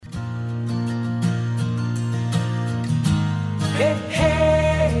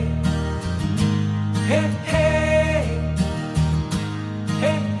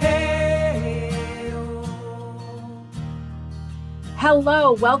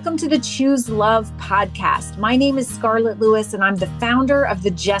Hello, welcome to the Choose Love podcast. My name is Scarlett Lewis, and I'm the founder of the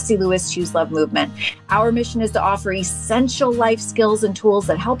Jessie Lewis Choose Love movement. Our mission is to offer essential life skills and tools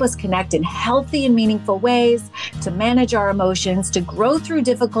that help us connect in healthy and meaningful ways, to manage our emotions, to grow through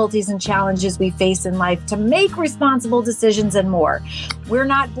difficulties and challenges we face in life, to make responsible decisions, and more. We're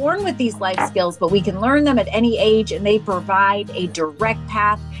not born with these life skills, but we can learn them at any age, and they provide a direct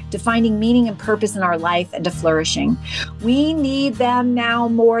path to finding meaning and purpose in our life and to flourishing. We need them now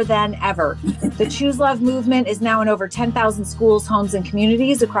more than ever. The Choose Love movement is now in over 10,000 schools, homes, and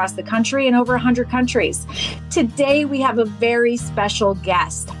communities across the country and over 100 countries. Today, we have a very special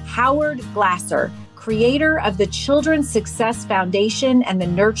guest, Howard Glasser, creator of the Children's Success Foundation and the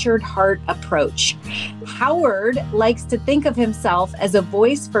Nurtured Heart Approach. Howard likes to think of himself as a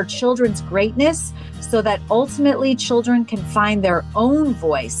voice for children's greatness so that ultimately children can find their own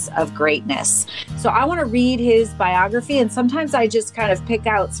voice of greatness. So I want to read his biography, and sometimes I just kind of pick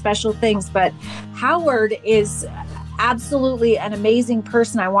out special things, but Howard is absolutely an amazing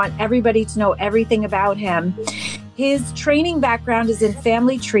person. I want everybody to know everything about him. His training background is in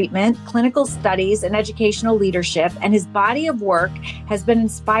family treatment, clinical studies, and educational leadership, and his body of work has been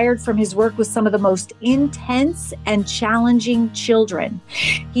inspired from his work with some of the most intense and challenging children.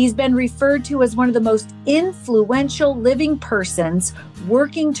 He's been referred to as one of the most influential living persons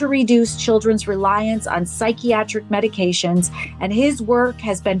working to reduce children's reliance on psychiatric medications, and his work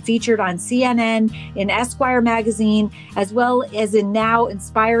has been featured on CNN, in Esquire magazine, as well as in now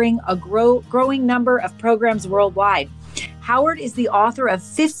inspiring a growing number of programs worldwide. Howard is the author of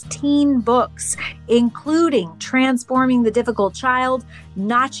 15 books, including Transforming the Difficult Child,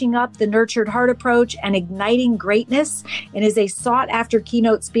 Notching Up the Nurtured Heart Approach, and Igniting Greatness, and is a sought-after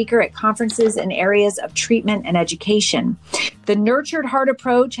keynote speaker at conferences in areas of treatment and education. The Nurtured Heart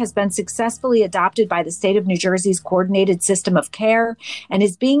Approach has been successfully adopted by the state of New Jersey's Coordinated System of Care and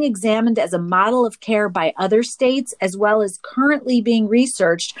is being examined as a model of care by other states, as well as currently being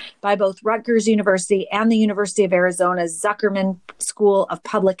researched by both Rutgers University and the University of Arizona's Zuckerman School of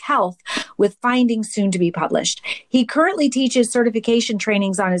Public Health, with findings soon to be published. He currently teaches certification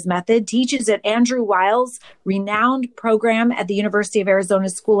trainings on his method, teaches at Andrew Weil's renowned program at the University of Arizona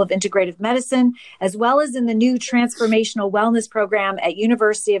School of Integrative Medicine, as well as in the new Transformational Wellness program at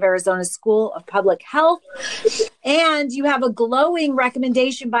University of Arizona School of Public Health. And you have a glowing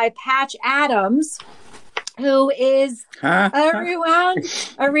recommendation by Patch Adams, who is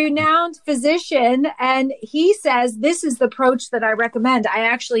a renowned physician. And he says, this is the approach that I recommend. I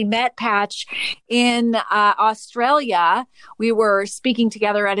actually met Patch in Australia. We were speaking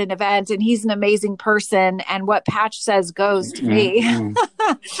together at an event, and he's an amazing person. And what Patch says goes to me.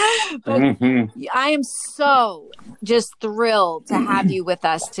 But I am so just thrilled to have you with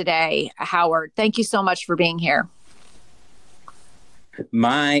us today, Howard. Thank you so much for being here.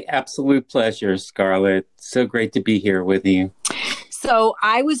 My absolute pleasure, Scarlett. So great to be here with you. So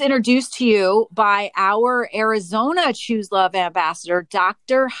I was introduced to you by our Arizona Choose Love ambassador,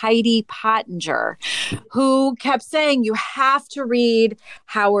 Dr. Heidi Pottinger, who kept saying, you have to read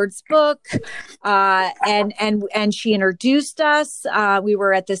Howard's book. And she introduced us. We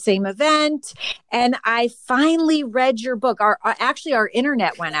were at the same event, and I finally read your book. Our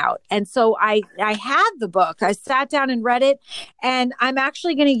internet went out. And so I had the book. I sat down and read it, and I'm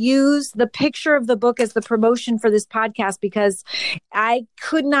actually going to use the picture of the book as the promotion for this podcast, because I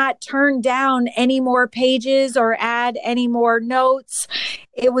could not turn down any more pages or add any more notes.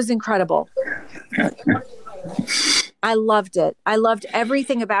 It was incredible. I loved it. I loved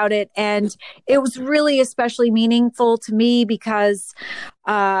everything about it. And it was really especially meaningful to me because,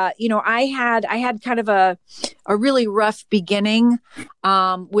 I had kind of a really rough beginning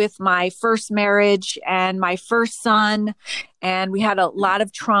with my first marriage and my first son. And we had a lot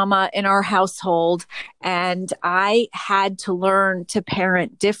of trauma in our household. And I had to learn to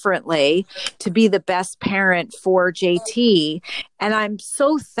parent differently, to be the best parent for JT. And I'm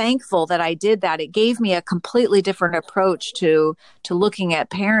so thankful that I did that. It gave me a completely different approach to looking at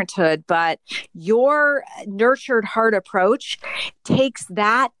parenthood. But your Nurtured Heart approach takes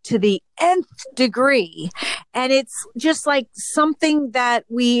that to the nth degree. And it's just like something that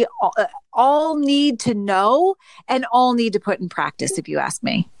we all need to know and all need to put in practice, if you ask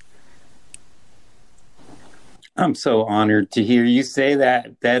me. I'm so honored to hear you say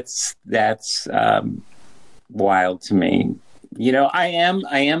that. That's wild to me. I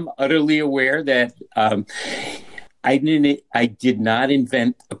am utterly aware that I did not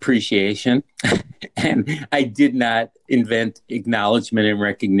invent appreciation, and I did not invent acknowledgement and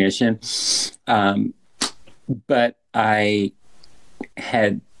recognition. But I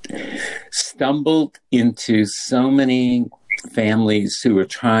had stumbled into so many families who were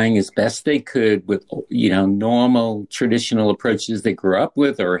trying as best they could with, normal traditional approaches they grew up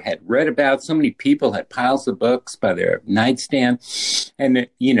with or had read about. So many people had piles of books by their nightstand. And,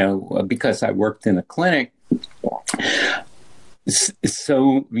 because I worked in a clinic,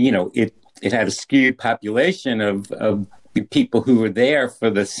 so, it had a skewed population of people who were there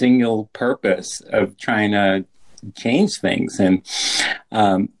for the single purpose of trying to change things. And,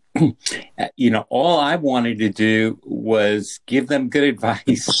 all I wanted to do was give them good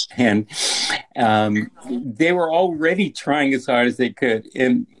advice. And they were already trying as hard as they could.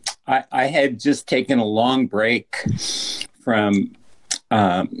 And I had just taken a long break from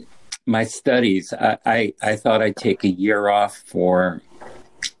my studies. I thought I'd take a year off from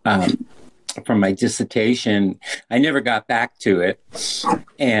my dissertation. I never got back to it.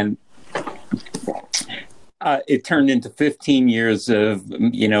 And it turned into 15 years of,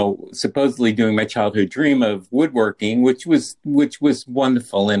 supposedly doing my childhood dream of woodworking, which was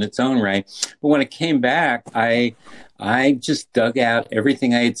wonderful in its own right. But when I came back, I just dug out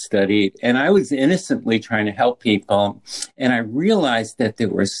everything I had studied, and I was innocently trying to help people. And I realized that there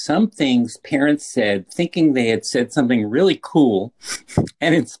were some things parents said, thinking they had said something really cool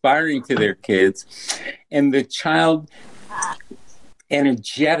and inspiring to their kids, and the child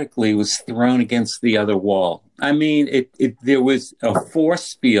energetically was thrown against the other wall. I mean, there was a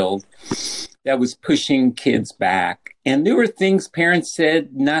force field that was pushing kids back. And there were things parents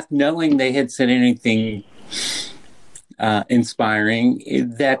said, not knowing they had said anything inspiring,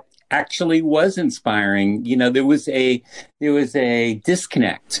 that actually was inspiring. There was a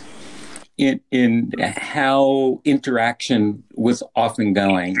disconnect in how interaction was often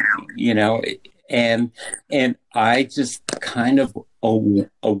going, and I just kind of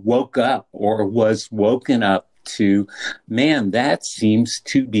woke up, or was woken up to, man, that seems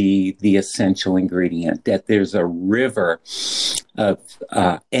to be the essential ingredient, that there's a river of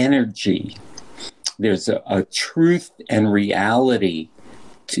energy. There's a truth and reality.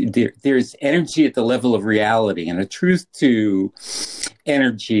 There's energy at the level of reality, and a truth to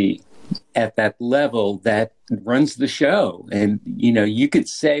energy at that level that runs the show. And, you could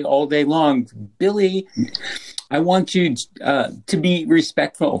say all day long, Billy, I want you to be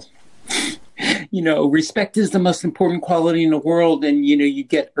respectful. Respect is the most important quality in the world. And, you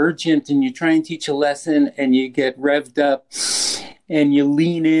get urgent and you try and teach a lesson and you get revved up and you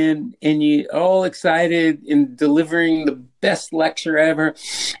lean in and you all excited in delivering the best lecture ever.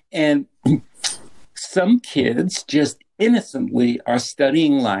 And some kids just innocently are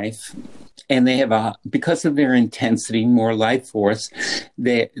studying life, and they have because of their intensity, more life force.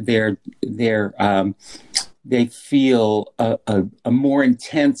 They feel a more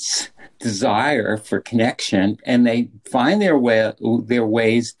intense desire for connection, and they find their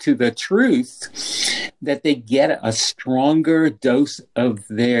ways to the truth, that they get a stronger dose of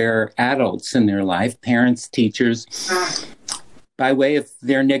their adults in their life, parents, teachers, by way of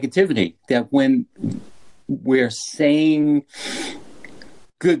their negativity. That when we're saying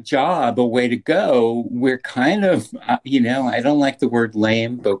good job, a way to go, we're kind of, I don't like the word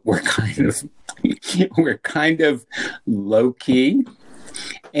lame, but we're kind of low key.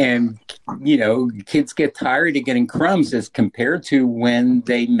 And, kids get tired of getting crumbs as compared to when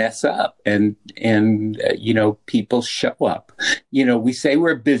they mess up and people show up. We say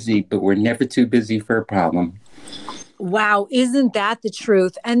we're busy, but we're never too busy for a problem. Wow, isn't that the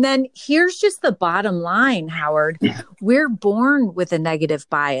truth? And then here's just the bottom line, Howard. We're born with a negative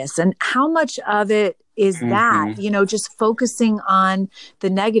bias. And how much of it is that, just focusing on the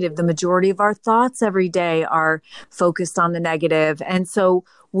negative? The majority of our thoughts every day are focused on the negative. And so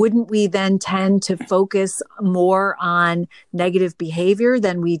wouldn't we then tend to focus more on negative behavior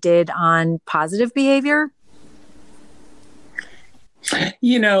than we did on positive behavior?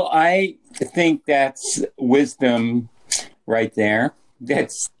 I think that's wisdom right there.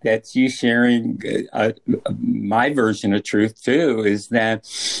 That's you sharing my version of truth too, is that,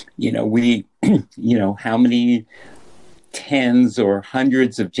 we, how many tens or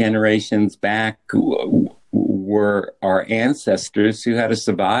hundreds of generations back were our ancestors who had to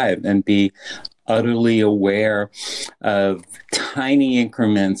survive and be utterly aware of tiny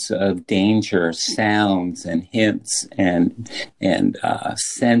increments of danger, sounds and hints and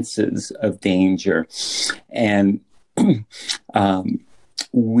senses of danger. And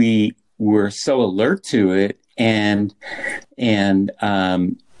we were so alert to it, and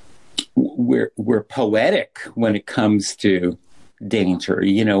we're poetic when it comes to danger.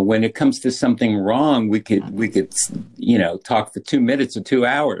 When it comes to something wrong, we could talk for 2 minutes or 2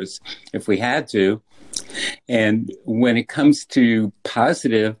 hours if we had to. And when it comes to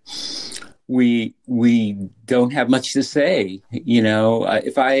positive, we don't have much to say.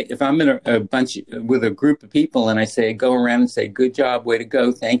 If I'm in a bunch with a group of people and I say, go around and say, good job, way to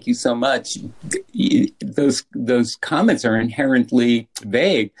go, thank you so much, those comments are inherently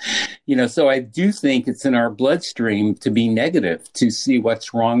vague. So I do think it's in our bloodstream to be negative, to see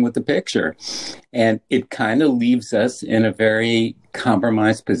what's wrong with the picture, and it kind of leaves us in a very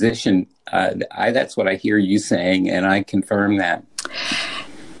compromised position. That's what I hear you saying, and I confirm that.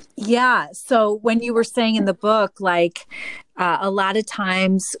 Yeah. So when you were saying in the book, like a lot of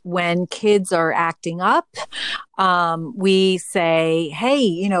times when kids are acting up, we say,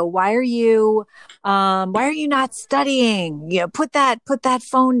 hey, why are you not studying? Put that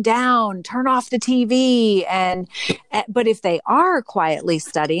phone down, turn off the TV. But if they are quietly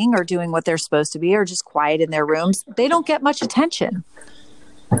studying or doing what they're supposed to be, or just quiet in their rooms, they don't get much attention.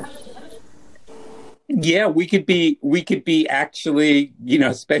 Yeah, we could be actually,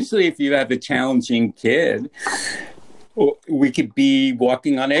 especially if you have a challenging kid, we could be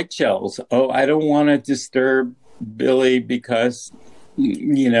walking on eggshells. Oh, I don't want to disturb Billy because,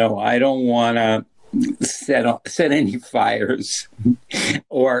 I don't want to set any fires.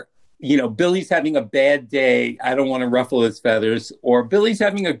 Or, Billy's having a bad day. I don't want to ruffle his feathers. Or Billy's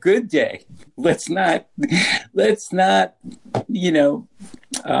having a good day. Let's not,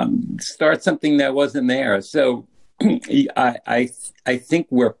 start something that wasn't there. So I think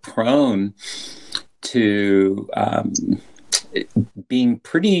we're prone to being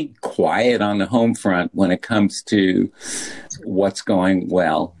pretty quiet on the home front when it comes to what's going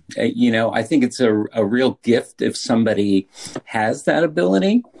well. I think it's a real gift if somebody has that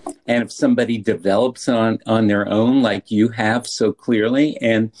ability, and if somebody develops on their own, like you have so clearly.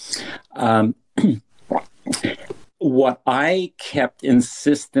 And what I kept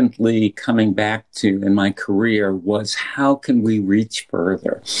insistently coming back to in my career was, how can we reach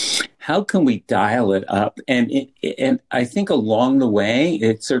further? How can we dial it up? And I think along the way,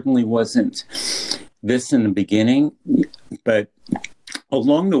 it certainly wasn't this in the beginning, but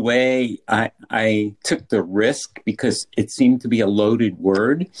along the way, I took the risk because it seemed to be a loaded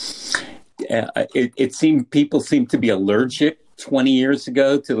word. It seemed people seemed to be allergic 20 years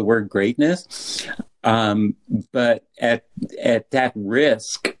ago to the word greatness. But at that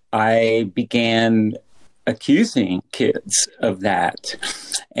risk, I began accusing kids of that,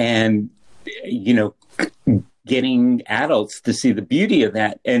 and, getting adults to see the beauty of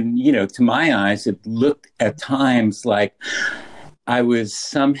that. And, to my eyes, it looked at times like I was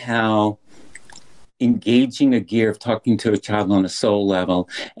somehow engaging a gear of talking to a child on a soul level.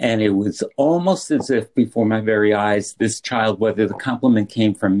 And it was almost as if before my very eyes, this child, whether the compliment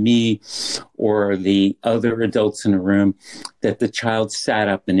came from me or the other adults in the room, that the child sat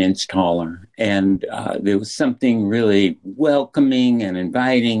up an inch taller. And there was something really welcoming and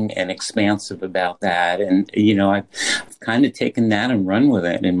inviting and expansive about that. And, I've kind of taken that and run with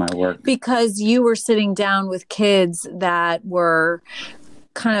it in my work. Because you were sitting down with kids that were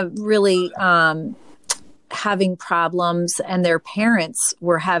kind of really having problems, and their parents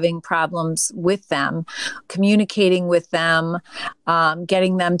were having problems with them, communicating with them,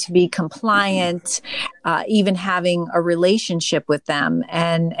 getting them to be compliant, even having a relationship with them.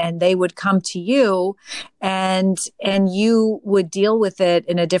 And they would come to you, and you would deal with it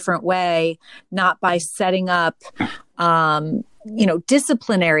in a different way, not by setting up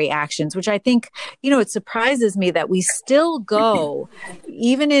disciplinary actions, which I think, it surprises me that we still go,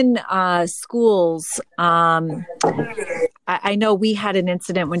 even in schools. I know we had an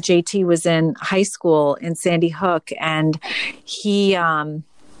incident when JT was in high school in Sandy Hook, and he had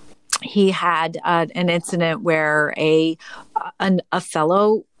an incident where a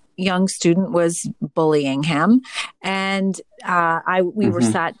fellow young student was bullying him, and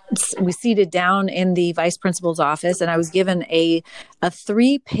we seated down in the vice principal's office, and I was given a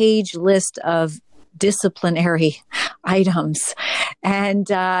 3-page list of disciplinary items, and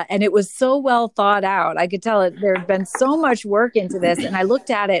it was so well thought out. I could tell there had been so much work into this, and I looked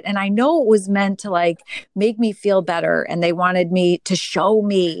at it, and I know it was meant to make me feel better, and they wanted me to show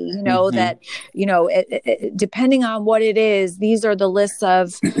me, that depending on what it is, these are the lists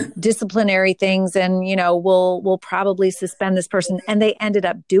of disciplinary things, and we'll probably suspend this person, and they ended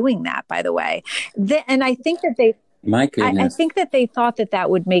up doing that, by the way. And I think that they. My goodness. I think that they thought that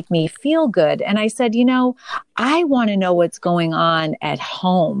would make me feel good. And I said, I want to know what's going on at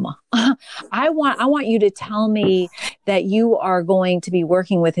home. I want you to tell me that you are going to be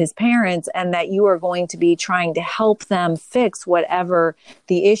working with his parents and that you are going to be trying to help them fix whatever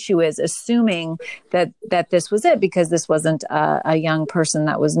the issue is, assuming that this was it, because this wasn't a young person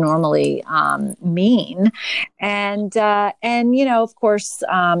that was normally mean. And of course,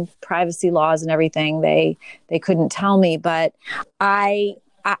 privacy laws and everything, they couldn't tell me, but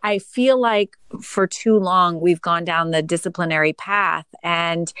I feel like for too long we've gone down the disciplinary path,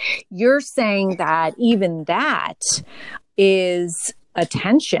 and you're saying that even that is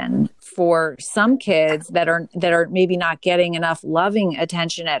attention for some kids that are maybe not getting enough loving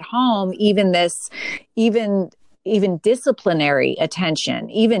attention at home. Even disciplinary attention,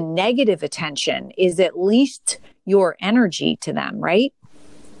 even negative attention is at least your energy to them, right?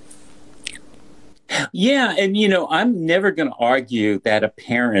 Yeah. And, I'm never going to argue that a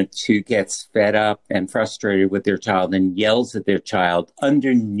parent who gets fed up and frustrated with their child and yells at their child,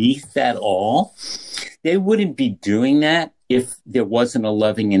 underneath that all, they wouldn't be doing that if there wasn't a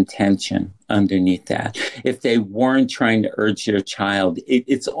loving intention underneath that. If they weren't trying to urge their child,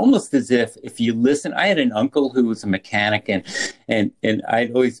 it's almost as if you listen. I had an uncle who was a mechanic, and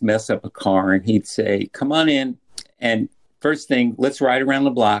I'd always mess up a car, and he'd say, "Come on in," and first thing, let's ride around the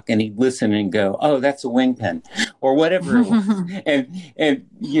block. And he'd listen and go, "Oh, that's a wing pin," or whatever it was. and it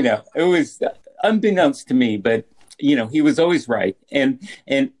was unbeknownst to me, but he was always right. And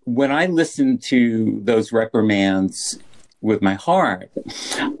when I listened to those reprimands with my heart,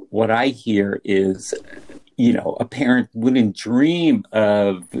 what I hear is, a parent wouldn't dream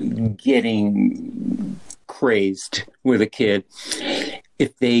of getting crazed with a kid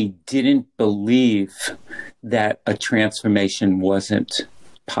if they didn't believe that a transformation wasn't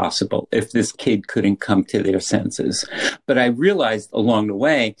possible, if this kid couldn't come to their senses. But I realized along the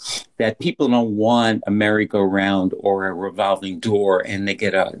way that people don't want a merry-go-round or a revolving door, and they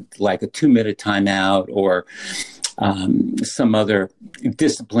get a 2-minute timeout or some other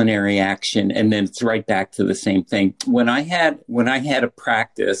disciplinary action, and then it's right back to the same thing. When I had a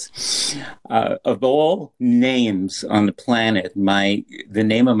practice, of all names on the planet, the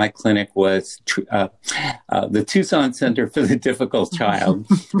name of my clinic was the Tucson Center for the Difficult Child.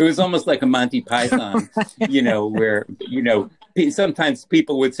 It was almost like a Monty Python, where sometimes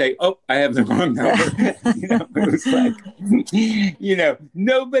people would say, "Oh, I have the wrong number." It was like,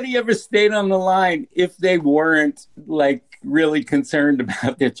 nobody ever stayed on the line if they weren't really concerned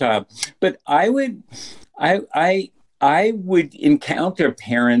about their child. But I would encounter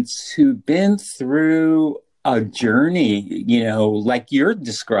parents who've been through a journey, like you're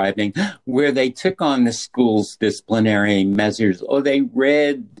describing, where they took on the school's disciplinary measures, or they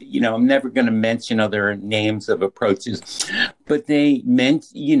read, I'm never going to mention other names of approaches, but they meant,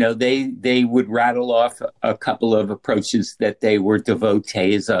 they would rattle off a couple of approaches that they were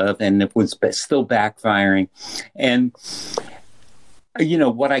devotees of, and it was still backfiring. And,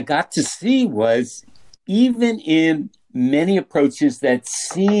 what I got to see was, even in many approaches that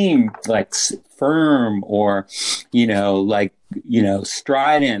seem like firm or,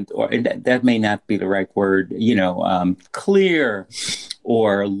 strident, or that may not be the right word, clear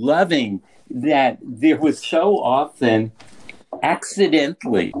or loving, that there was so often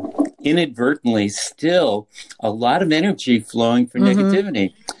accidentally, inadvertently, still a lot of energy flowing for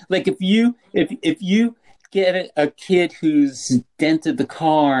negativity. Like if you get a kid who's dented the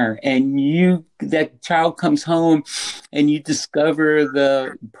car, and that child comes home and you discover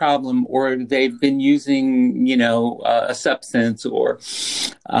the problem, or they've been using, a substance, or,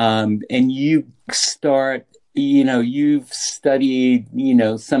 and you start, you've studied,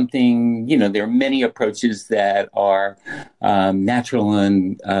 something, there are many approaches that are natural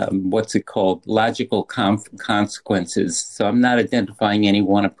and logical consequences. So I'm not identifying any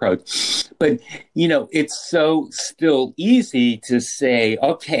one approach, but, it's so still easy to say,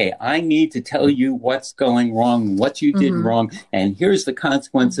 okay, I need to tell you what's going wrong, what you did wrong, and here's the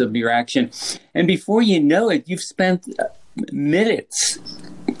consequence of your action. And before you know it, you've spent minutes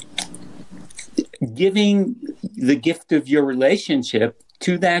giving the gift of your relationship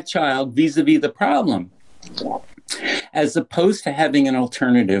to that child vis-a-vis the problem, as opposed to having an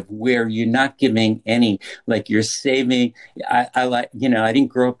alternative where you're not giving any, you're saving. I didn't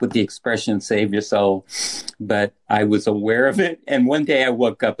grow up with the expression "save your soul," but I was aware of it. And one day I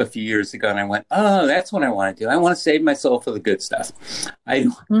woke up a few years ago and I went, "Oh, that's what I want to do. I want to save my soul for the good stuff. I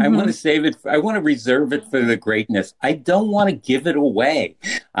want to save it. I want to reserve it for the greatness. I don't want to give it away.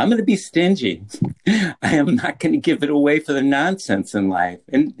 I'm going to be stingy. I am not going to give it away for the nonsense in life."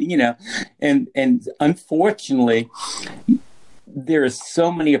 And, and unfortunately, there are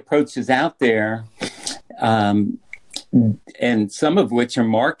so many approaches out there and some of which are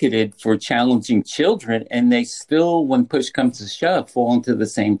marketed for challenging children, and they still, when push comes to shove, fall into the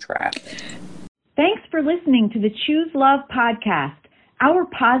same trap. Thanks for listening to the Choose Love podcast. Our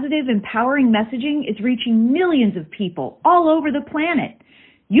positive, empowering messaging is reaching millions of people all over the planet.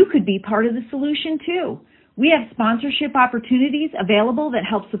 You could be part of the solution too. We have sponsorship opportunities available that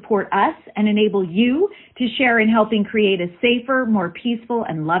help support us and enable you to share in helping create a safer, more peaceful,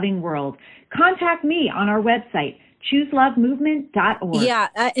 and loving world. Contact me on our website, chooselovemovement.org. Yeah,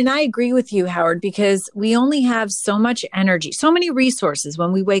 and I agree with you, Howard, because we only have so much energy, so many resources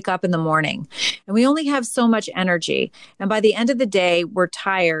when we wake up in the morning, and we only have so much energy. And by the end of the day, we're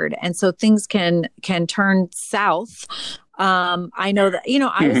tired. And so things can turn south. I know that,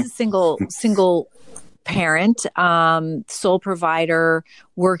 I was a single parent, sole provider,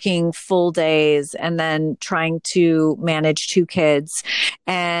 working full days, and then trying to manage 2 kids.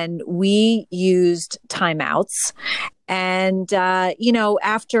 And we used timeouts. And, but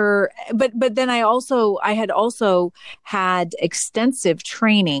then I had also had extensive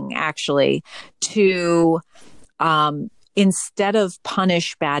training actually to, instead of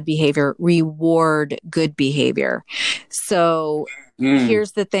punish bad behavior, reward good behavior. So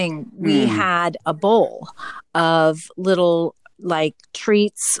here's the thing. We had a bowl of little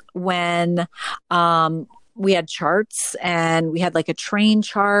treats when we had charts, and we had a train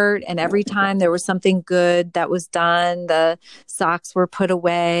chart, and every time there was something good that was done, the socks were put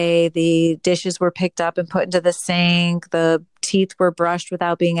away, the dishes were picked up and put into the sink, the teeth were brushed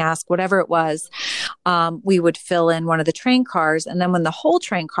without being asked, whatever it was, we would fill in one of the train cars. And then when the whole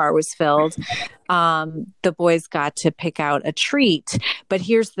train car was filled, the boys got to pick out a treat. But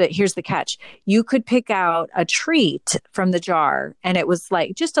here's the catch. You could pick out a treat from the jar, and it was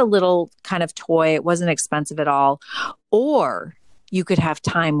just a little kind of toy. It wasn't expensive at all. Or you could have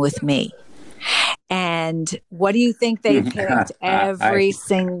time with me. And what do you think they picked every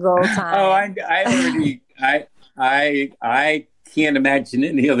single time? I can't imagine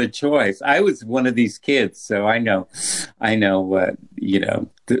any other choice. I was one of these kids, so I know what,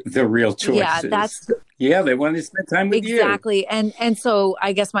 the real choice is. They want to spend time with you. Exactly. And so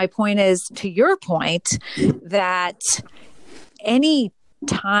I guess my point is, to your point, that any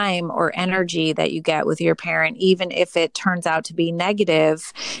time or energy that you get with your parent, even if it turns out to be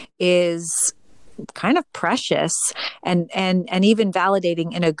negative, is kind of precious and even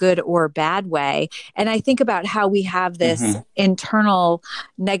validating in a good or bad way. And I think about how we have this internal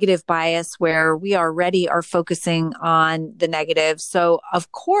negative bias where we already are focusing on the negative. So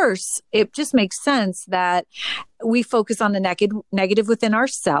of course, it just makes sense that we focus on the negative within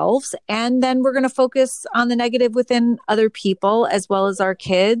ourselves, and then we're going to focus on the negative within other people as well as our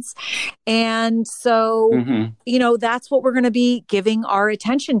kids. And so, that's what we're going to be giving our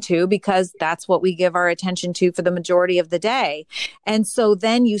attention to, because that's what we give our attention to for the majority of the day. And so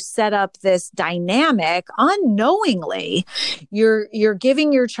then you set up this dynamic unknowingly. You're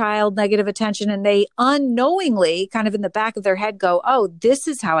giving your child negative attention, and they unknowingly kind of in the back of their head go, oh, this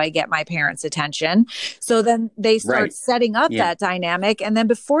is how I get my parents' attention. So then they start setting up that dynamic. And then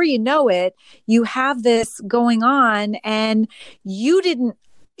before you know it, you have this going on, and you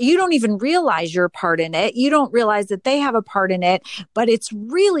don't even realize your part in it. You don't realize that they have a part in it, but it's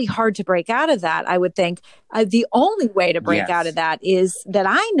really hard to break out of that. I would think the only way to break out of that is that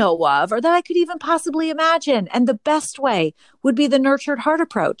I know of, or that I could even possibly imagine. And the best way would be the nurtured heart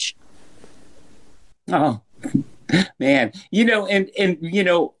approach. Oh, man,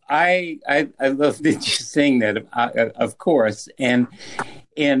 I love that you're saying that, of course. And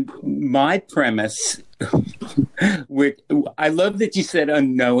my premise, I love that you said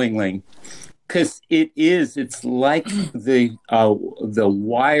unknowingly, because it's like the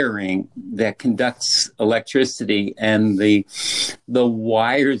wiring that conducts electricity, and the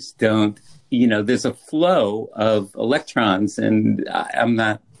wires don't, there's a flow of electrons, and I'm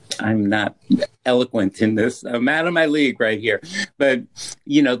not eloquent in this. I'm out of my league right here. But,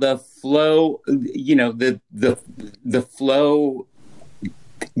 the flow, the flow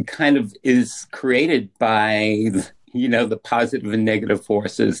kind of is created by, the positive and negative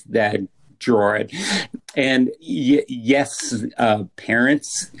forces that draw it. And yes,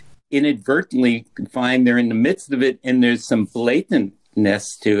 parents inadvertently find they're in the midst of it, and there's some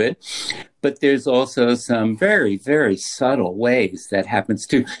blatantness to it. But there's also some very, very subtle ways that happens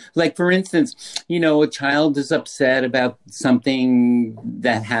too. Like, for instance, a child is upset about something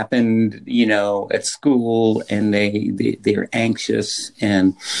that happened, at school, and they're anxious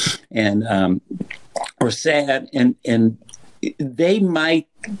and or sad, and they might,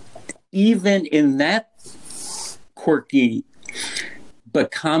 even in that quirky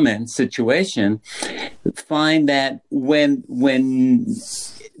but common situation, find that when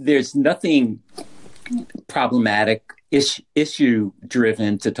there's nothing problematic, issue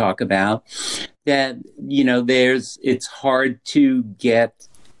driven to talk about, that it's hard to get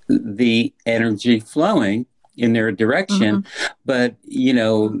the energy flowing in their direction, but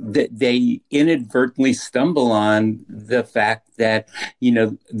they inadvertently stumble on the fact that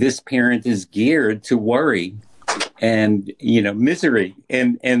this parent is geared to worry and misery,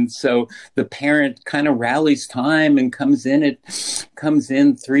 and so the parent kind of rallies time and comes in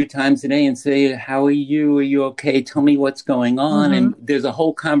 3 times a day and say, how are you okay, tell me what's going on. And there's a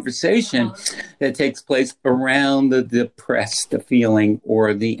whole conversation that takes place around the depressed feeling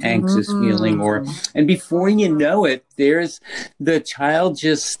or the anxious feeling, and before you know it, there's the child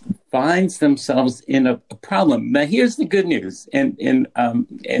just finds themselves in a problem. Now, here's the good news, and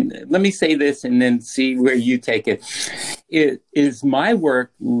let me say this, and then see where you take it. It is my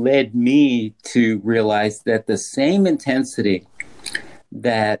work led me to realize that the same intensity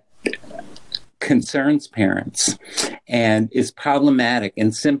that concerns parents and is problematic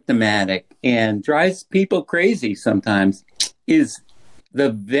and symptomatic and drives people crazy sometimes is the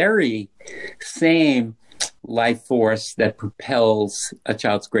very same life force that propels a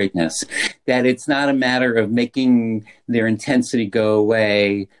child's greatness. That it's not a matter of making their intensity go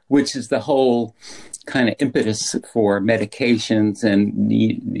away, which is the whole kind of impetus for medications. And,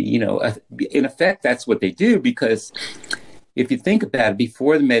 in effect, that's what they do, because if you think about it,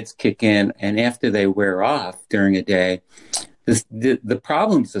 before the meds kick in and after they wear off during a day, the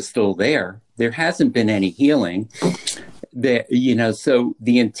problems are still there. There hasn't been any healing. So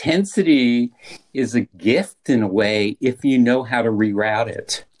the intensity is a gift in a way if you know how to reroute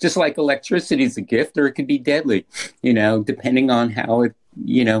it. Just like electricity is a gift, or it can be deadly, depending on how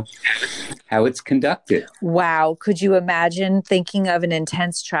it's conducted. Wow. Could you imagine thinking of an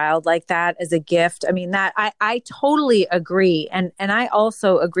intense child like that as a gift? I mean, that I totally agree. And I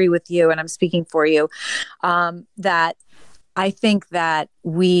also agree with you, and I'm speaking for you, that I think that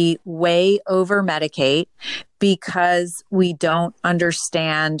we way over medicate because we don't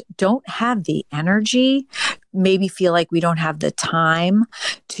understand, don't have the energy, maybe feel like we don't have the time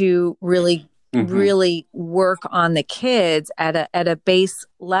to really work on the kids at a base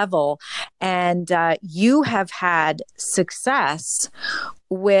level. And you have had success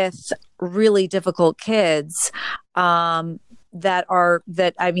with really difficult kids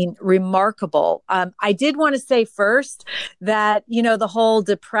remarkable. I did want to say first that, the whole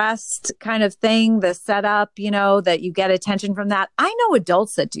depressed kind of thing, the setup, that you get attention from that. I know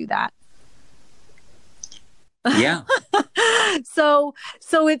adults that do that. Yeah. So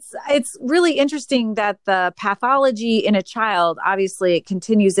it's really interesting that the pathology in a child, obviously it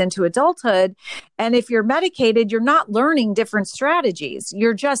continues into adulthood. And if you're medicated, you're not learning different strategies.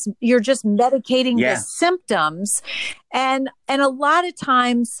 You're just medicating the symptoms. And a lot of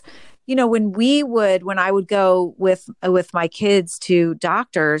times, when I would go with my kids to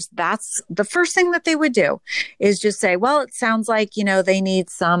doctors, that's the first thing that they would do is just say, well, it sounds like, they need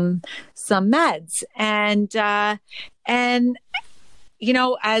some meds.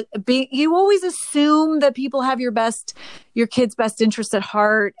 You always assume that people have your kids' best interest at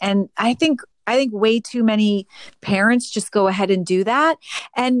heart. And I think way too many parents just go ahead and do that.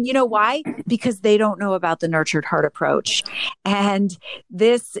 And you know why? Because they don't know about the nurtured heart approach. And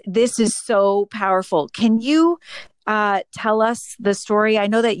this is so powerful. Can you tell us the story? I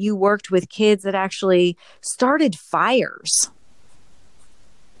know that you worked with kids that actually started fires.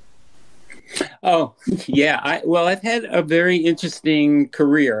 Oh, yeah. I've had a very interesting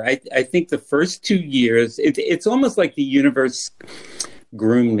career. I think the first 2 years, it's almost like the universe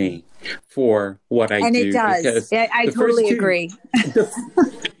groomed me for what I do. And it does. I totally agree.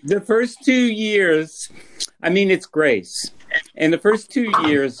 The first 2 years, it's grace. And the first 2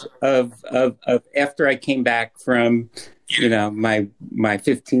 years of after I came back from, my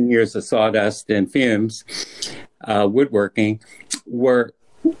 15 years of sawdust and fumes, woodworking, were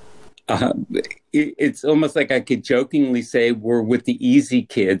it's almost like I could jokingly say we're with the easy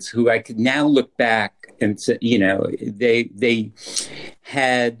kids who I could now look back and say, they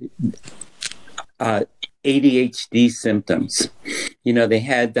had ADHD symptoms. They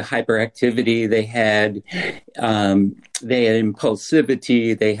had the hyperactivity, they had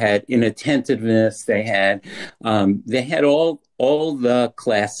impulsivity, they had inattentiveness, they had all the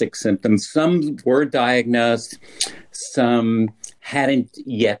classic symptoms. Some were diagnosed, some hadn't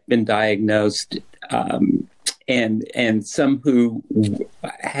yet been diagnosed, and some who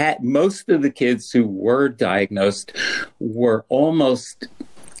had, most of the kids who were diagnosed were almost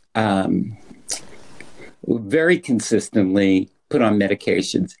very consistently put on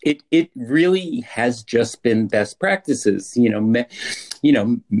medications. It really has just been best practices.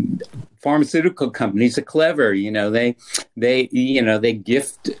 Pharmaceutical companies are clever. They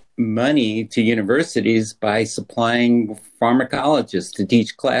gift money to universities by supplying pharmacologists to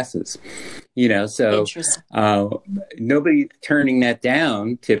teach classes. So nobody turning that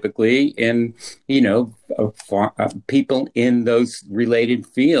down typically, and people in those related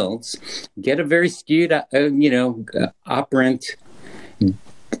fields get a very skewed, operant,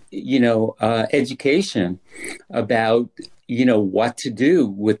 education about what to do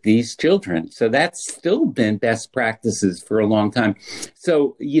with these children. So that's still been best practices for a long time.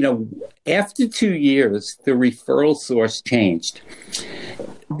 So, after 2 years, the referral source changed.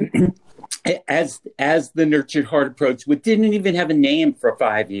 As the Nurtured Heart approach, which didn't even have a name for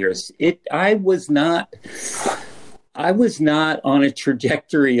 5 years, I was not on a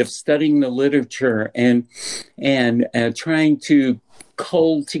trajectory of studying the literature and trying to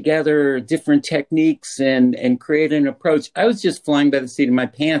cull together different techniques and create an approach. I was just flying by the seat of my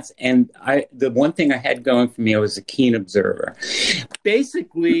pants. And the one thing I had going for me, I was a keen observer.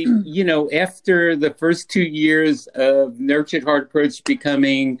 Basically, after the first 2 years of Nurtured Heart approach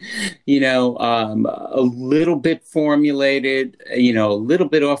becoming, a little bit formulated, a little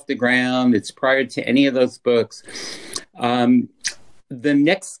bit off the ground, it's prior to any of those books. The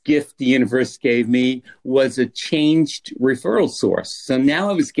next gift the universe gave me was a changed referral source. So now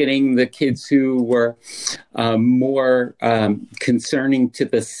I was getting the kids who were more concerning to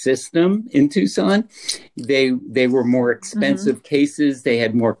the system in Tucson. They were more expensive cases. They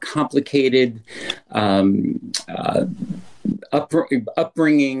had more complicated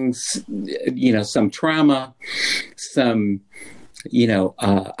upbringings, some trauma, some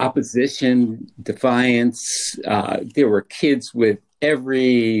opposition, defiance. There were kids with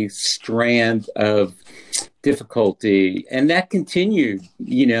every strand of difficulty. And that continued,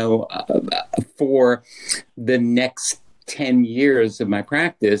 for the next 10 years of my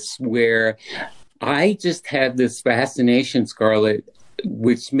practice, where I just had this fascination, Scarlett,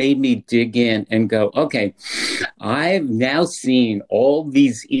 which made me dig in and go, okay, I've now seen all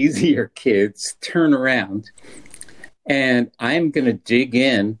these easier kids turn around. And I'm going to dig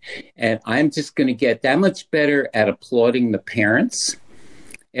in, and I'm just going to get that much better at applauding the parents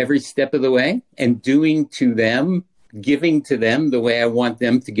every step of the way and giving to them the way I want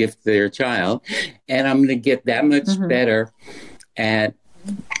them to give to their child. And I'm going to get that much better at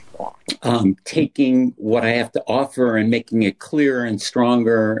taking what I have to offer and making it clearer and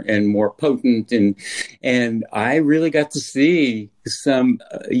stronger and more potent. And I really got to see some,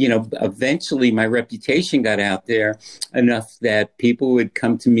 eventually my reputation got out there enough that people would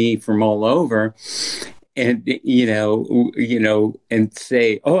come to me from all over and, and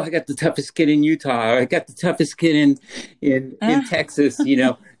say, oh, I got the toughest kid in Utah. Or, I got the toughest kid in Texas,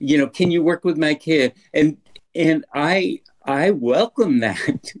 can you work with my kid? And I welcome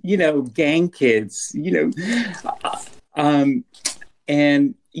that, gang kids,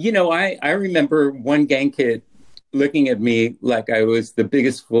 I remember one gang kid looking at me like I was the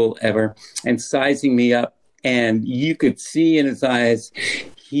biggest fool ever and sizing me up. And you could see in his eyes,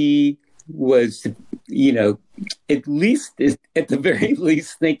 he was, at the very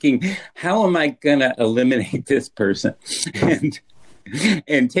least thinking, how am I going to eliminate this person?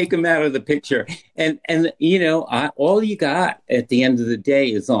 And take them out of the picture. And all you got at the end of the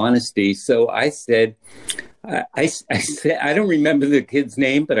day is honesty. So I said, I said, I don't remember the kid's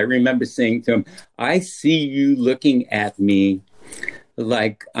name, but I remember saying to him, I see you looking at me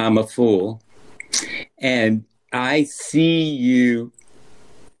like I'm a fool. And I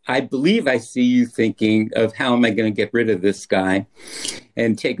believe I see you thinking of how am I going to get rid of this guy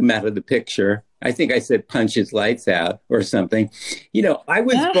and take him out of the picture. I think I said punch his lights out or something. I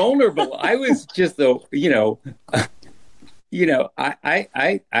was vulnerable. I was just I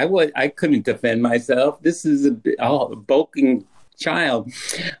couldn't defend myself. This is a bulking child,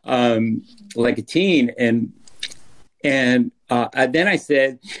 like a teen, and then I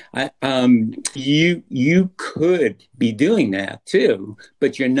said, you could be doing that too,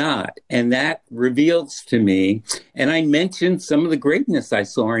 but you're not. And that reveals to me, and I mentioned some of the greatness I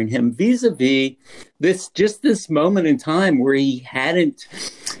saw in him vis-a-vis this moment in time where he hadn't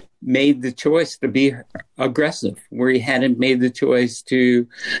made the choice to be aggressive, where he hadn't made the choice to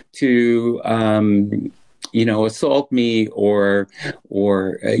assault me or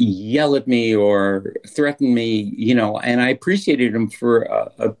yell at me or threaten me, and I appreciated him for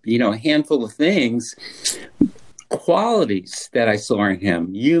a handful of things, qualities that I saw in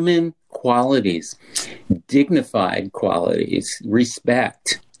him, human qualities, dignified qualities,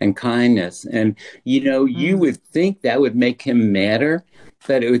 respect, and kindness. And, you would think that would make him madder,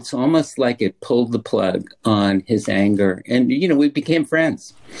 but it's almost like it pulled the plug on his anger. And, we became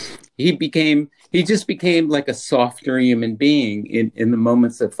friends. He just became like a softer human being in the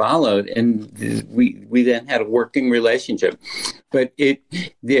moments that followed. And we then had a working relationship. But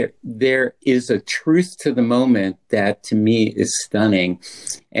there is a truth to the moment that to me is stunning.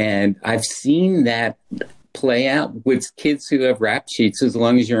 And I've seen that play out with kids who have rap sheets as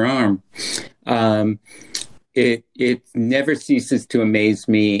long as your arm. It never ceases to amaze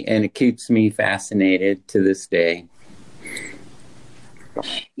me, and it keeps me fascinated to this day.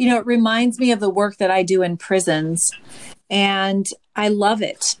 It reminds me of the work that I do in prisons, and I love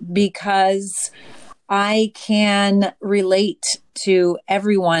it because I can relate to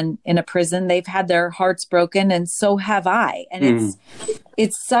everyone in a prison. They've had their hearts broken, and so have I. And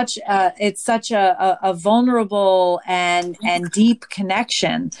it's such a vulnerable and deep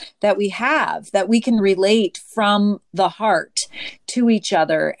connection that we have, that we can relate from the heart to each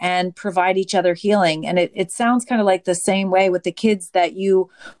other and provide each other healing. And it sounds kind of like the same way with the kids that you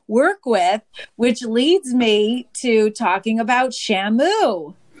work with, which leads me to talking about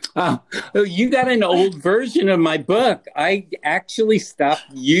Shamu. Oh, you got an old version of my book. I actually stopped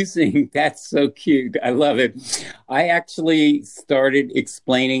using That's So Cute. I love it. I actually started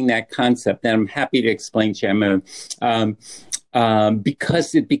explaining that concept, and I'm happy to explain Shamu,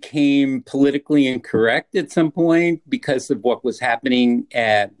 because it became politically incorrect at some point because of what was happening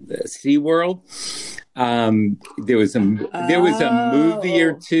at SeaWorld. There was a movie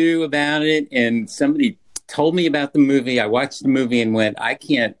or two about it, and somebody told me about the movie. I watched the movie and went, I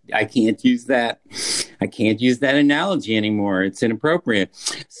can't use that. I can't use that analogy anymore. It's inappropriate.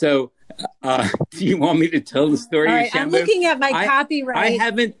 So, do you want me to tell the story? All right, I'm looking at my copyright.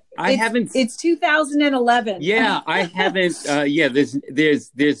 I haven't. It's 2011. Yeah, I haven't.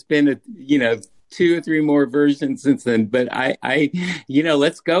 There's been 2 or 3 more versions since then, but I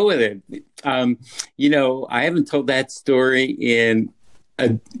let's go with it. I haven't told that story in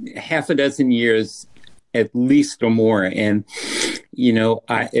half a dozen years, at least or more. And,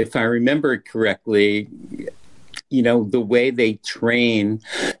 if I remember it correctly, the way they train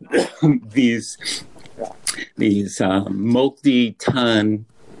these multi-ton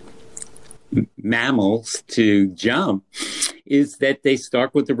mammals to jump is that they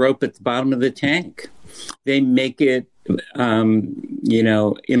start with the rope at the bottom of the tank. They make it,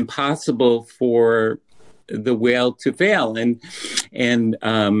 impossible for the whale to fail.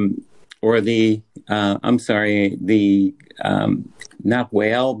 Not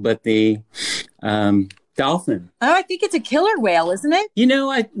whale, but the dolphin. Oh, I think it's a killer whale, isn't it?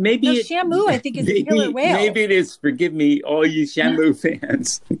 Shamu, I think, is a killer whale. Maybe it is. Forgive me, all you Shamu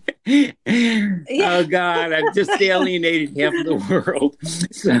fans. Oh, God, I've just alienated half of the world.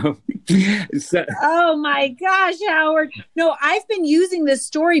 So. Oh, my gosh, Howard. No, I've been using this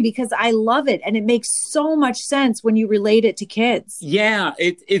story because I love it, and it makes so much sense when you relate it to kids. Yeah,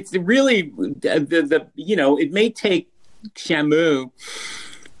 it's really, it may take Shamu,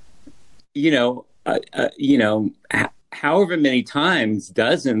 however many times,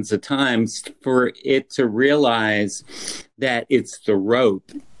 dozens of times, for it to realize that it's the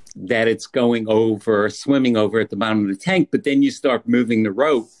rope that it's going over, swimming over at the bottom of the tank. But then you start moving the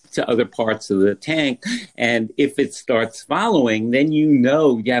rope to other parts of the tank. And if it starts following, then you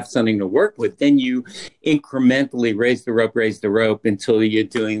have something to work with. Then you incrementally raise the rope until you're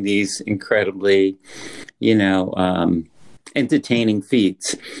doing these incredibly, entertaining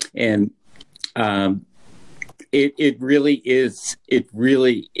feats. And it really is.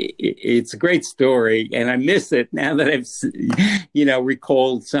 It's a great story, and I miss it now that I've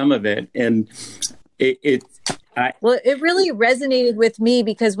recalled some of it. And it really resonated with me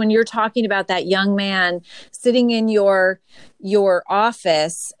because when you're talking about that young man sitting in your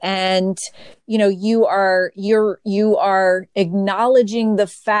office, and you are acknowledging the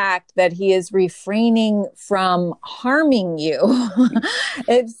fact that he is refraining from harming you,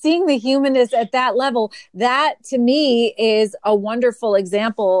 and seeing the humanness at that level, that to me is a wonderful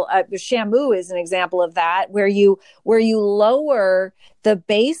example. Shamu is an example of that, where you lower the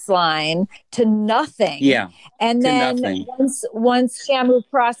baseline to nothing. Yeah. And then once Shamu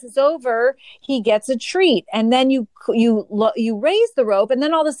crosses over, he gets a treat. And then you raise the rope, and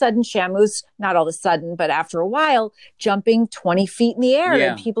then all of a sudden Shamu's, not all of a sudden, but after a while, jumping 20 feet in the air.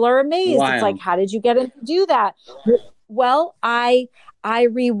 Yeah. And people are amazed. Wild. It's like, how did you get him to do that? Well, I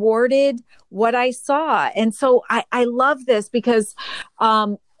rewarded what I saw. And so I love this because,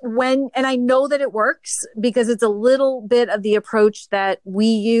 and I know that it works because it's a little bit of the approach that we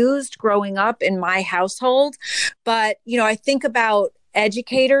used growing up in my household. But, I think about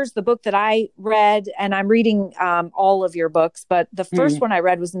Educators, the book that I read, and I'm reading all of your books, but the first one I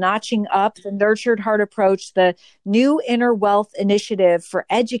read was Notching Up, the Nurtured Heart Approach, the New Inner Wealth Initiative for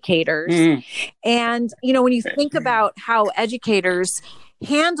Educators. And, when you think about how educators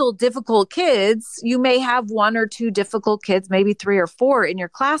handle difficult kids, you may have one or two difficult kids, maybe three or four in your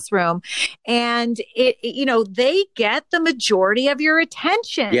classroom. And they get the majority of your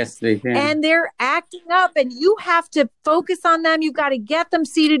attention. Yes, they can. And they're acting up and you have to focus on them. You've got to get them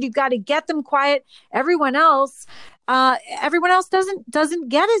seated. You've got to get them quiet. Everyone else doesn't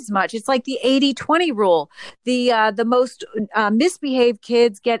get as much. It's like the 80-20 rule. The most misbehaved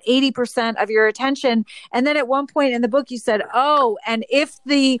kids get 80% of your attention. And then at one point in the book, you said, "Oh, and if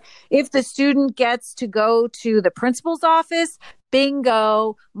the student gets to go to the principal's office,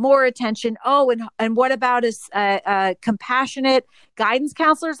 bingo, more attention. Oh, and what about a compassionate guidance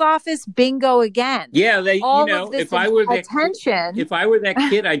counselor's office? Bingo again." Yeah, if I were that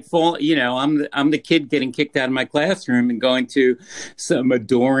kid, I'd fall. I'm the kid getting kicked out of my classroom and going to some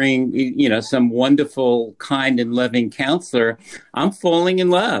adoring, some wonderful, kind and loving counselor. I'm falling in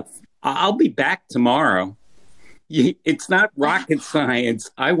love. I'll be back tomorrow. It's not rocket science.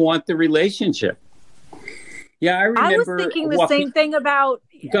 I want the relationship. Yeah, I remember. I was thinking the same thing about.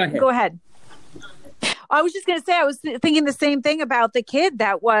 Go ahead. I was just going to say, I was thinking the same thing about the kid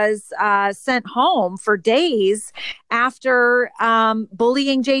that was sent home for days after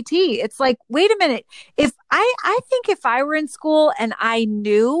bullying JT. It's like, wait a minute. If I think if I were in school and I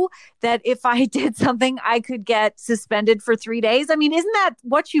knew that if I did something, I could get suspended for 3 days. I mean, isn't that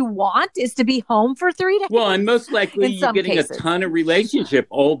what you want, is to be home for 3 days? Well, and most likely you're getting a ton of relationship,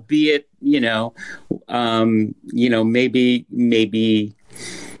 albeit,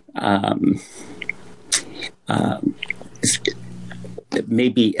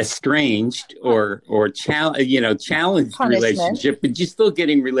 maybe estranged or challenged relationship, but you're still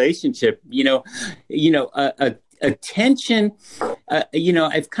getting relationship. Attention.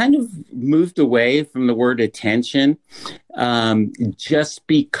 I've kind of moved away from the word attention, just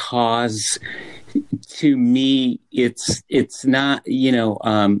because to me it's not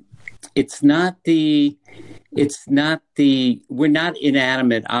we're not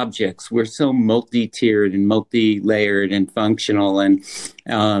inanimate objects. We're so multi-tiered and multi-layered and functional. And,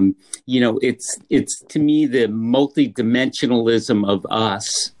 it's to me, the multi-dimensionalism of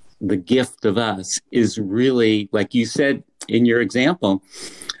us, the gift of us, is really, like you said in your example,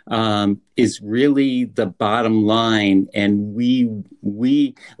 is really the bottom line. And we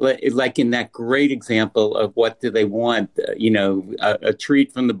like in that great example of what do they want, a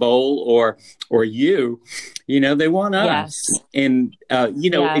treat from the bowl or they want us. Yes. And,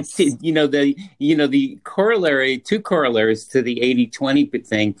 yes. The corollary, two corollaries to the 80-20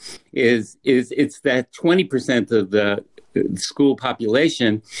 thing is it's that 20% of the school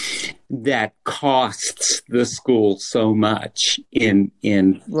population that costs the school so much in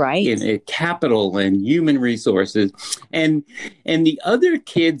capital and human resources, and the other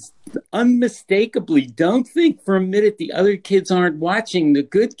kids unmistakably don't think for a minute the other kids aren't watching. The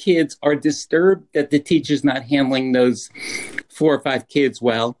good kids are disturbed that the teacher's not handling those 4 or 5 kids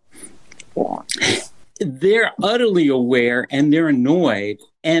well. They're utterly aware and they're annoyed.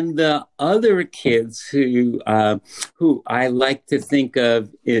 And the other kids who I like to think of,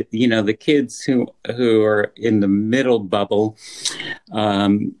 the kids who are in the middle bubble,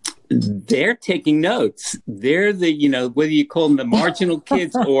 they're taking notes. They're the, whether you call them the marginal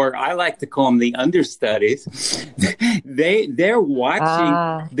kids or I like to call them the understudies. They're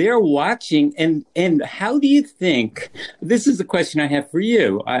watching. They're watching. And how do you think? This is a question I have for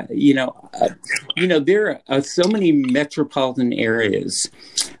you. There are so many metropolitan areas.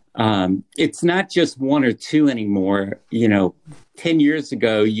 It's not just one or two anymore. 10 years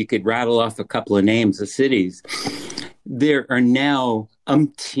ago, you could rattle off a couple of names of cities. There are now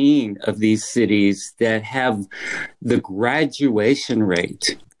umpteen of these cities that have the graduation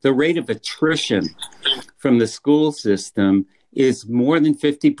rate, the rate of attrition from the school system is more than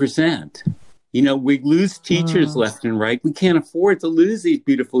 50%. We lose teachers left and right. We can't afford to lose these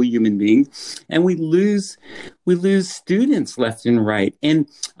beautiful human beings, and we lose students left and right. And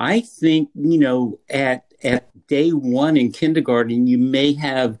I think, at day one in kindergarten, you may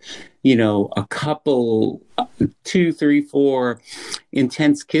have, a couple, 2, 3, 4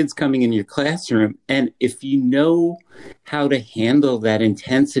 intense kids coming in your classroom. And if you know how to handle that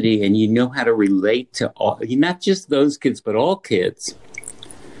intensity and you know how to relate to all, not just those kids, but all kids,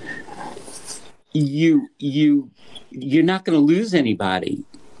 you're not going to lose anybody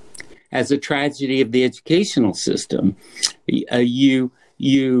as a tragedy of the educational system. You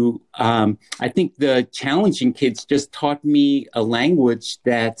I think the challenging kids just taught me a language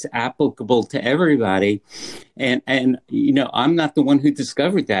that's applicable to everybody. And I'm not the one who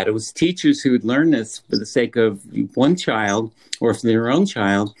discovered that. It was teachers who had learned this for the sake of one child or for their own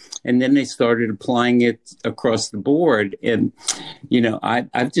child. And then they started applying it across the board. And,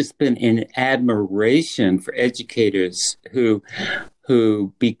 I've just been in admiration for educators who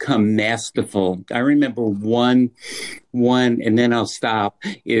become masterful. I remember one, and then I'll stop,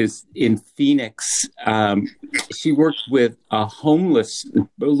 is in Phoenix. She worked with a homeless,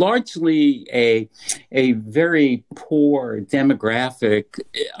 largely a very poor demographic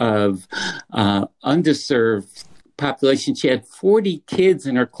of underserved population. She had 40 kids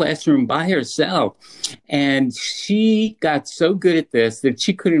in her classroom by herself. And she got so good at this that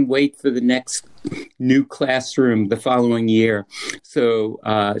she couldn't wait for the next new classroom the following year so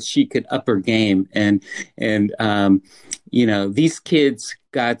she could up her game. And these kids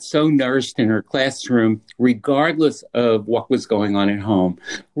got so nourished in her classroom, regardless of what was going on at home,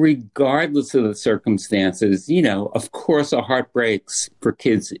 regardless of the circumstances. Of course, our heart breaks for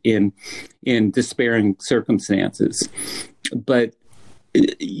kids in despairing circumstances. But,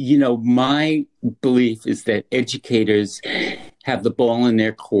 my belief is that educators have the ball in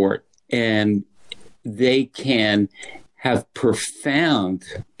their court, and they can have profound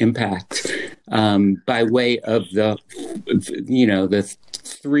impact by way of the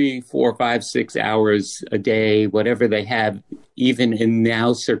 3, 4, 5, 6 hours a day, whatever they have, even in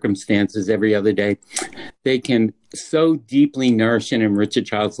now circumstances every other day. They can so deeply nourish and enrich a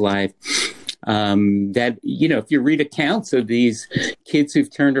child's life that, if you read accounts of these kids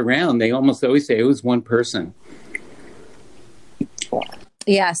who've turned around, they almost always say it was one person.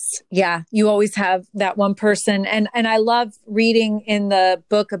 Yes. Yeah. You always have that one person. And I love reading in the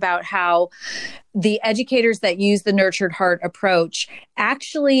book about how the educators that use the nurtured heart approach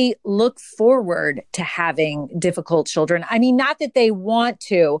actually look forward to having difficult children. I mean, not that they want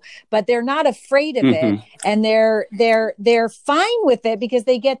to, but they're not afraid of it. And they're fine with it because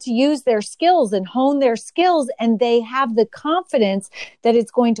they get to use their skills and hone their skills, and they have the confidence that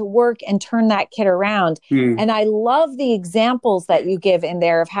it's going to work and turn that kid around. And I love the examples that you give in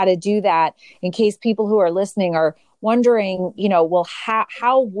there of how to do that, in case people who are listening are wondering, well,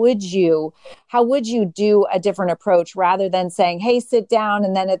 how would you do a different approach rather than saying, hey, sit down,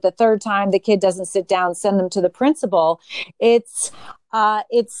 and then at the third time the kid doesn't sit down, send them to the principal. It's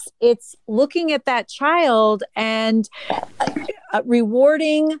looking at that child and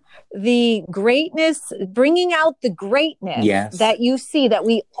rewarding the greatness, bringing out the greatness that you see, that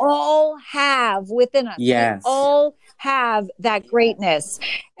we all have within us. Yes. We all have that greatness.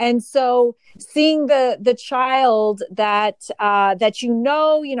 And so seeing the child that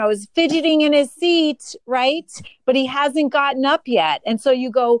is fidgeting in his seat, right? But he hasn't gotten up yet. And so you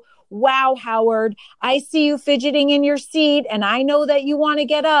go, wow, Howard, I see you fidgeting in your seat, and I know that you want to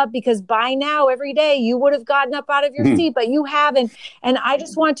get up because by now every day you would have gotten up out of your seat, but you haven't. And I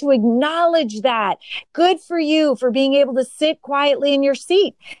just want to acknowledge that. Good for you for being able to sit quietly in your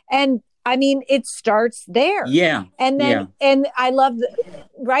seat. And I mean, it starts there. Yeah. And then, and I love,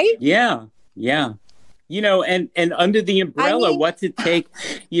 right? Yeah. Yeah. And under the umbrella, what's it take?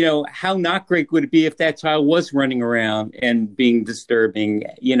 How not great would it be if that child was running around and being disturbing?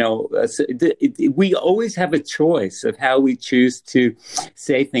 We always have a choice of how we choose to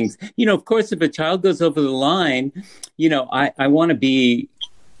say things. Of course, if a child goes over the line, I want to be,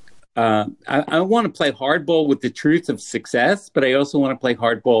 I want to play hardball with the truth of success, but I also want to play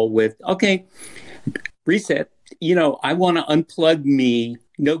hardball with, okay, reset. I want to unplug me.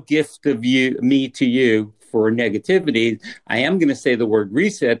 No gift of me to you for negativity. I am going to say the word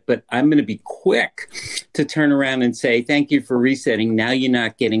reset, but I'm going to be quick to turn around and say, thank you for resetting. Now you're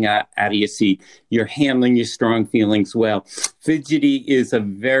not getting out of your seat. You're handling your strong feelings well. Fidgety is a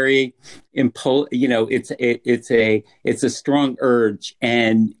very it's a strong urge,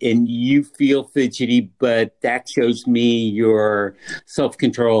 and you feel fidgety, but that shows me your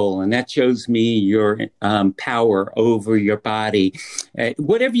self-control, and that shows me your power over your body.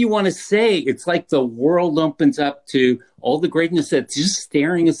 Whatever you want to say, it's like the world opens up to all the greatness that's just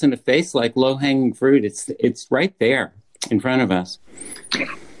staring us in the face like low-hanging fruit. It's right there in front of us.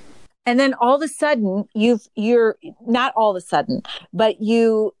 And then all of a sudden, you're not all of a sudden, but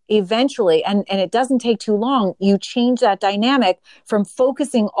you eventually, and it doesn't take too long, you change that dynamic from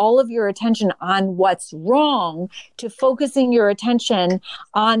focusing all of your attention on what's wrong to focusing your attention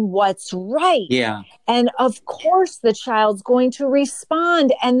on what's right. Yeah. And of course, the child's going to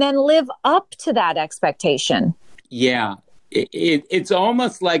respond and then live up to that expectation. Yeah. it's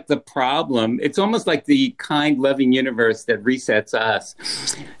almost like the problem. It's almost like the kind, loving universe that resets us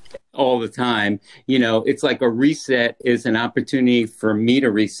all the time. It's like a reset is an opportunity for me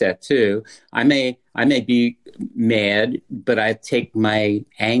to reset too. I may be mad, but I take my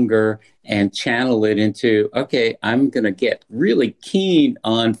anger and channel it into, okay, I'm going to get really keen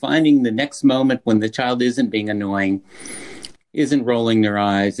on finding the next moment when the child isn't being annoying, isn't rolling their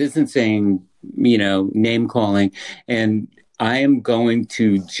eyes, isn't saying, name calling. And I am going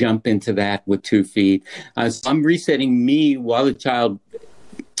to jump into that with 2 feet. So I'm resetting me while the child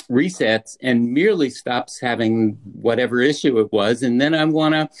resets and merely stops having whatever issue it was. And then I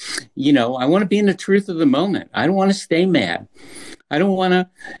want to be in the truth of the moment. I don't want to stay mad. I don't want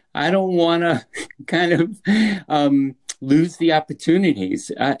to kind of lose the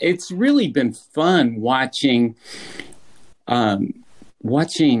opportunities. It's really been fun watching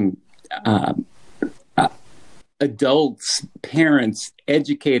adults, parents,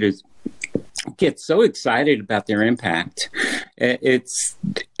 educators get so excited about their impact. I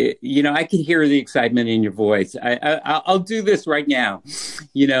can hear the excitement in your voice. I'll do this right now,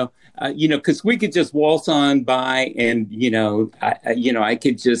 because we could just waltz on by and, I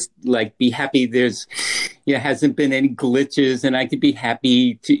could just be happy there's, hasn't been any glitches, and I could be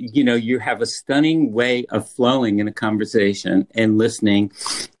happy to, you have a stunning way of flowing in a conversation and listening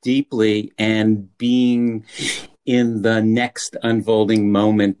deeply and being in the next unfolding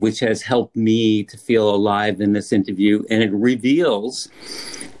moment, which has helped me to feel alive in this interview. And it reveals,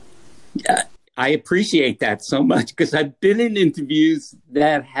 I appreciate that so much, because I've been in interviews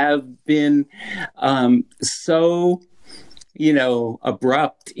that have been so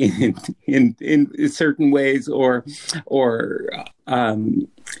abrupt in certain ways, or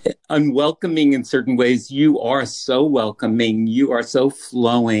unwelcoming in certain ways. You are so welcoming. You are so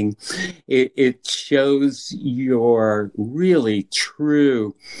flowing. It shows your really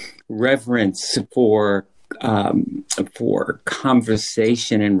true reverence for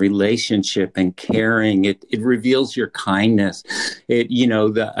conversation and relationship and caring. It reveals your kindness.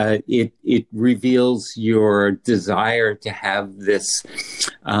 It reveals your desire to have this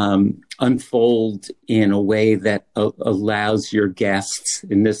unfold in a way that allows your guests,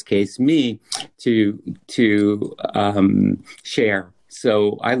 in this case me, to share.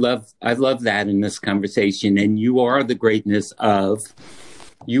 So I love that in this conversation. And you are the greatness of.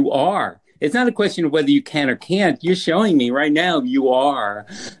 You are. It's not a question of whether you can or can't. You're showing me right now you are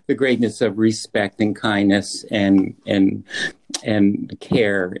the greatness of respect and kindness and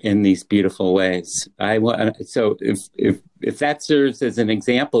care in these beautiful ways. So if that serves as an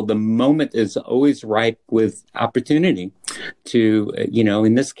example, the moment is always ripe with opportunity to,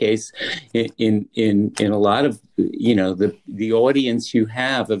 in this case, in a lot of, the audience you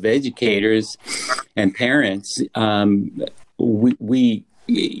have of educators and parents, we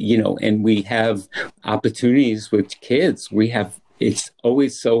and we have opportunities with kids. It's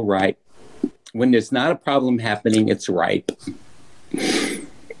always so ripe. When there's not a problem happening, it's ripe.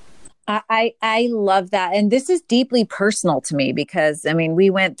 I love that. And this is deeply personal to me because, we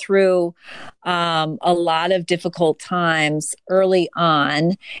went through a lot of difficult times early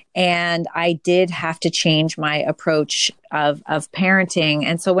on, and I did have to change my approach of parenting.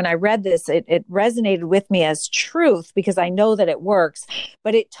 And so when I read this, it resonated with me as truth because I know that it works,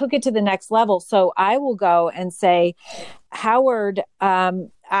 but it took it to the next level. So I will go and say, Howard,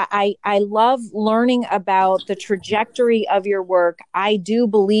 I love learning about the trajectory of your work. I do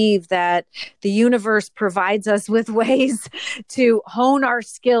believe that the universe provides us with ways to hone our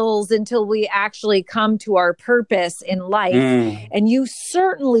skills until we actually come to our purpose in life. And you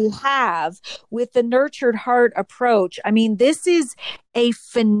certainly have with the Nurtured Heart approach. This is a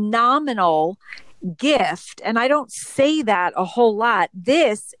phenomenal gift. And I don't say that a whole lot.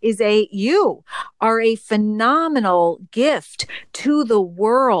 You are a phenomenal gift to the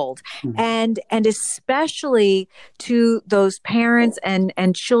world and especially to those parents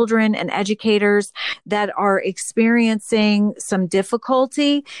and children and educators that are experiencing some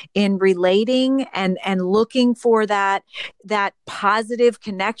difficulty in relating and looking for that positive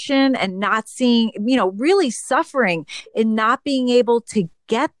connection and not seeing, really suffering in not being able to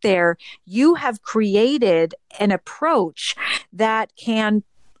get there. You have created an approach that can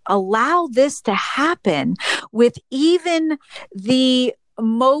allow this to happen with even the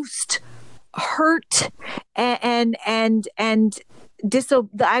most hurt and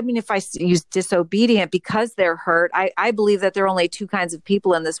if I use disobedient because they're hurt, I believe that there are only two kinds of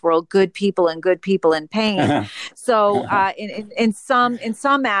people in this world: good people and good people in pain. So, in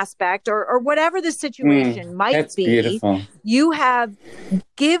some aspect, or whatever the situation might that's be, beautiful. you have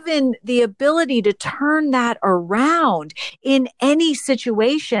given the ability to turn that around in any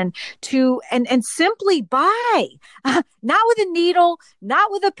situation and simply by, not with a needle,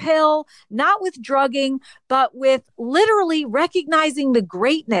 not with a pill, not with drugging, but with literally recognizing the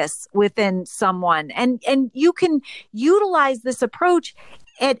greatness within someone. And you can utilize this approach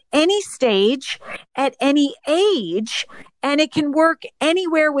at any stage, at any age, and it can work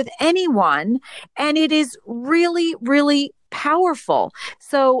anywhere with anyone. And it is really, really powerful.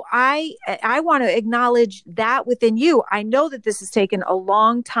 So I want to acknowledge that within you. I know that this has taken a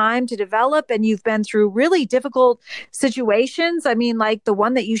long time to develop, and you've been through really difficult situations. I mean, like the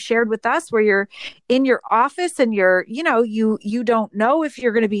one that you shared with us where you're in your office and you don't know if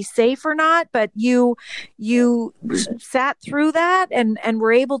you're going to be safe or not, but you sat through that and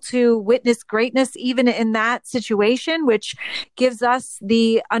were able to witness greatness even in that situation, which gives us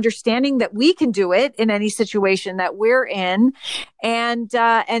the understanding that we can do it in any situation that we're in. And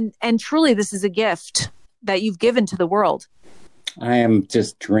truly, this is a gift that you've given to the world. I am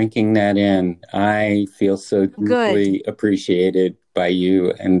just drinking that in. I feel so deeply appreciated by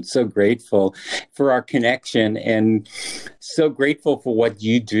you and so grateful for our connection and so grateful for what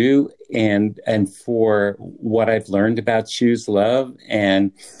you do and for what I've learned about Choose Love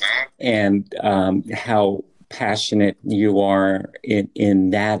and how passionate you are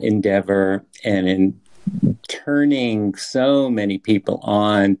in that endeavor and in turning so many people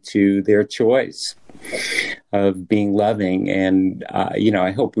on to their choice of being loving. And,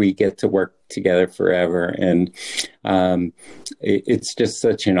 I hope we get to work together forever. And it's just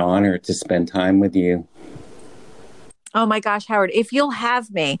such an honor to spend time with you. Oh my gosh, Howard, if you'll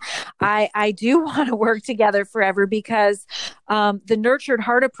have me, I do want to work together forever because the nurtured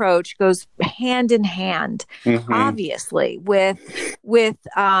heart approach goes hand in hand, obviously, with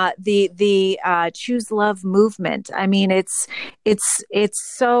the Choose Love movement. I mean, it's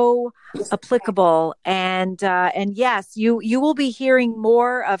so applicable, and yes, you will be hearing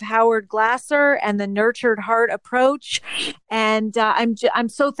more of Howard Glasser and the nurtured heart approach. And I'm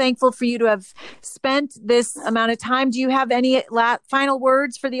so thankful for you to have spent this amount of time. Do you have any final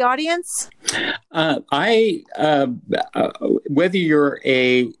words for the audience? Whether you're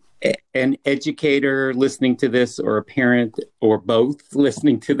an educator listening to this or a parent or both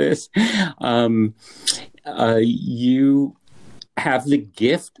listening to this, you have the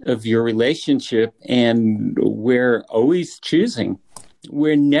gift of your relationship, and we're always choosing.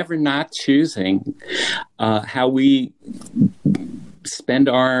 We're never not choosing how we spend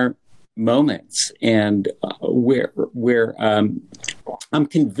our moments, and I'm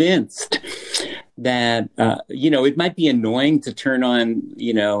convinced that it might be annoying to turn on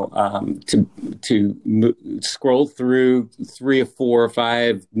scroll through 3 or 4 or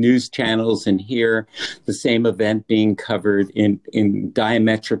 5 news channels and hear the same event being covered in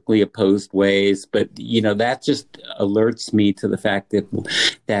diametrically opposed ways, but that just alerts me to the fact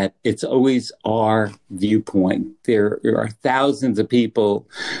that it's always our viewpoint. There are thousands of people,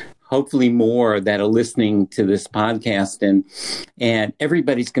 hopefully more, that are listening to this podcast, and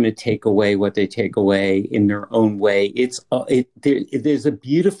everybody's going to take away what they take away in their own way. There's a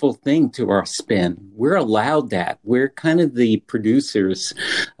beautiful thing to our spin. We're allowed that. We're kind of the producers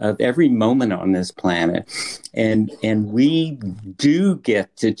of every moment on this planet, and we do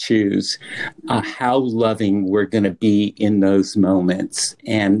get to choose how loving we're going to be in those moments,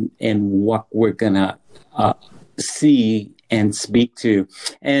 and what we're going to see and speak to.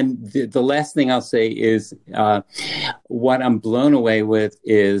 And the last thing I'll say is what I'm blown away with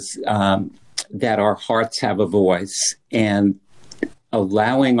is that our hearts have a voice, and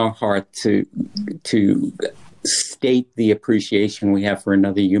allowing our heart to state the appreciation we have for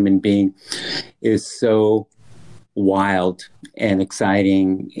another human being is so wild and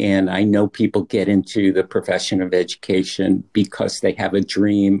exciting. And I know people get into the profession of education because they have a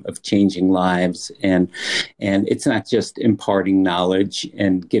dream of changing lives, and it's not just imparting knowledge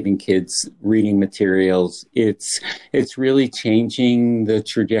and giving kids reading materials. It's really changing the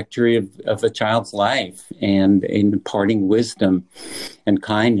trajectory of a child's life and imparting wisdom and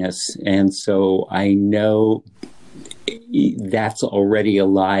kindness. And so I know that's already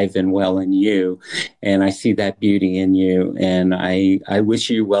alive and well in you, and I see that beauty in you, and I wish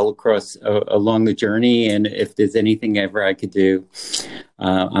you well along the journey. And if there's anything ever I could do,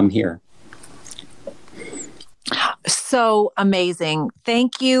 I'm here. So amazing.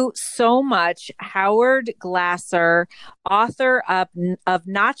 Thank you so much, Howard Glasser, author of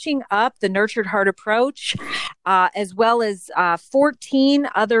Notching Up the Nurtured Heart Approach, as well as 14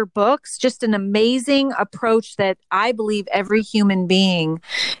 other books. Just an amazing approach that I believe every human being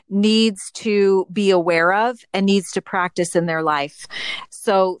needs to be aware of and needs to practice in their life.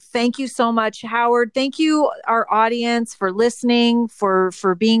 So thank you so much, Howard. Thank you, our audience, for listening, for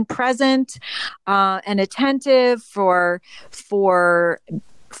being present and attentive, for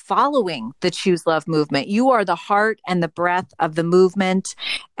following the Choose Love movement. You are the heart and the breath of the movement,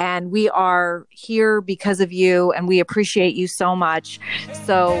 and we are here because of you, and we appreciate you so much.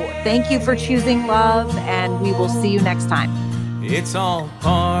 So thank you for choosing love, and we will see you next time. It's all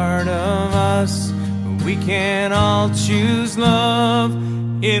part of us. We can all choose love.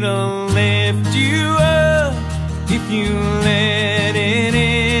 It'll lift you up if you let it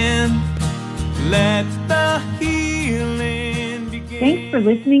in. Let the healing begin. Thanks for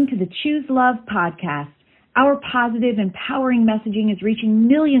listening to the Choose Love podcast. Our positive, empowering messaging is reaching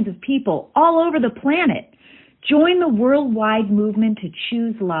millions of people all over the planet. Join the worldwide movement to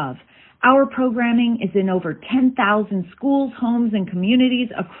choose love. Our programming is in over 10,000 schools, homes, and communities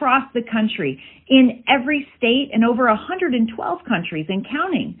across the country, in every state and over 112 countries and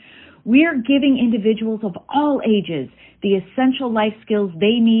counting. We're giving individuals of all ages the essential life skills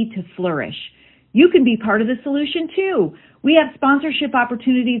they need to flourish. You can be part of the solution too. We have sponsorship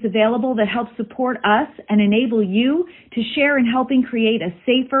opportunities available that help support us and enable you to share in helping create a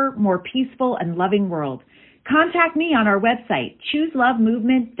safer, more peaceful, and loving world. Contact me on our website,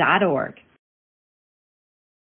 chooselovemovement.org.